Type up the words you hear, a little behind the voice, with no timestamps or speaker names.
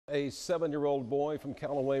A 7-year-old boy from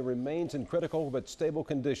Callaway remains in critical but stable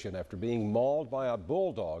condition after being mauled by a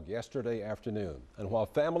bulldog yesterday afternoon. And while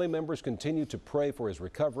family members continue to pray for his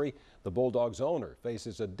recovery, the bulldog's owner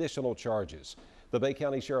faces additional charges. The Bay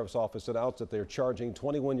County Sheriff's Office announced that they're charging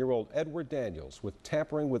 21-year-old Edward Daniels with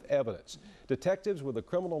tampering with evidence. Detectives with the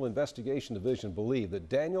Criminal Investigation Division believe that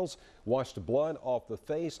Daniels washed blood off the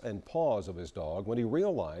face and paws of his dog when he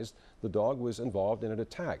realized the dog was involved in an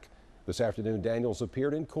attack. This afternoon, Daniels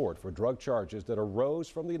appeared in court for drug charges that arose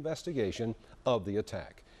from the investigation of the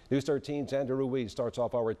attack. News 13's Andrew Ruiz starts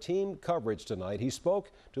off our team coverage tonight. He spoke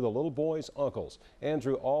to the little boy's uncles.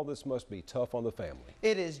 Andrew, all this must be tough on the family.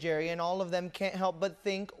 It is, Jerry, and all of them can't help but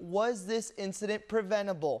think, was this incident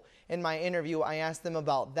preventable? In my interview, I asked them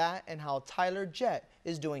about that and how Tyler Jett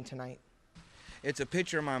is doing tonight. It's a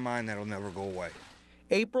picture in my mind that'll never go away.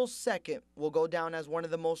 April 2nd will go down as one of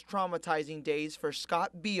the most traumatizing days for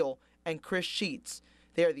Scott Beal and Chris Sheets.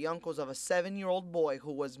 They are the uncles of a 7-year-old boy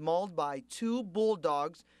who was mauled by 2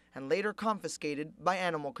 bulldogs and later confiscated by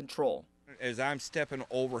animal control. As I'm stepping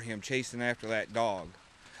over him, chasing after that dog,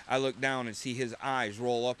 I look down and see his eyes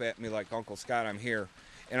roll up at me like, "Uncle Scott, I'm here."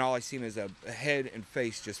 And all I seen is a head and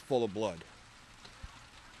face just full of blood.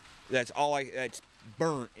 That's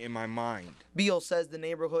burnt in my mind. Beal says the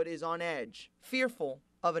neighborhood is on edge, fearful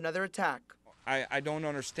of another attack. I don't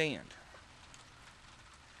understand.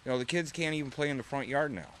 You know, the kids can't even play in the front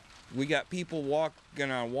yard now. We got people walking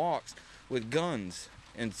on walks with guns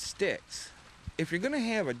and sticks. If you're going to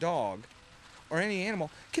have a dog or any animal,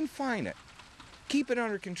 confine it. Keep it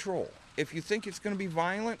under control. If you think it's going to be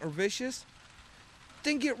violent or vicious,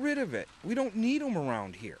 then get rid of it. We don't need them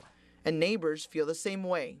around here. And neighbors feel the same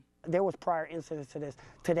way. There was prior incidents to this.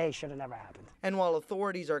 Today should have never happened. And while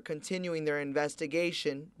authorities are continuing their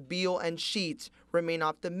investigation, Beal and Sheets remain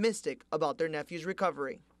optimistic about their nephew's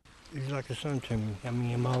recovery. He's like a son to me. I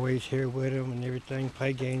mean, I'm always here with him and everything,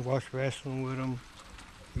 play games, watch wrestling with him.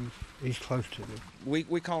 He's close to me.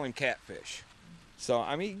 We call him Catfish. So,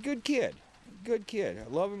 I mean, good kid. Good kid. I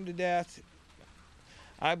love him to death.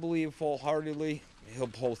 I believe full-heartedly he'll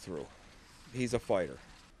pull through. He's a fighter.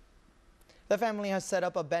 The family has set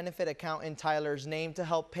up a benefit account in Tyler's name to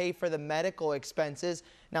help pay for the medical expenses.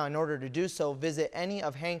 Now, in order to do so, visit any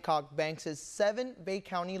of Hancock Banks' 7 Bay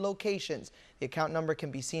County locations. The account number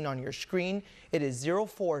can be seen on your screen. It is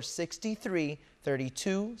 0463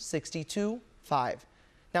 32 62 5.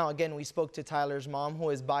 Now, again, we spoke to Tyler's mom, who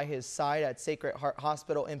is by his side at Sacred Heart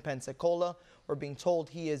Hospital in Pensacola. We're being told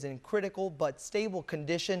he is in critical but stable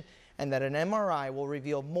condition and that an MRI will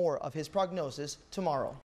reveal more of his prognosis tomorrow.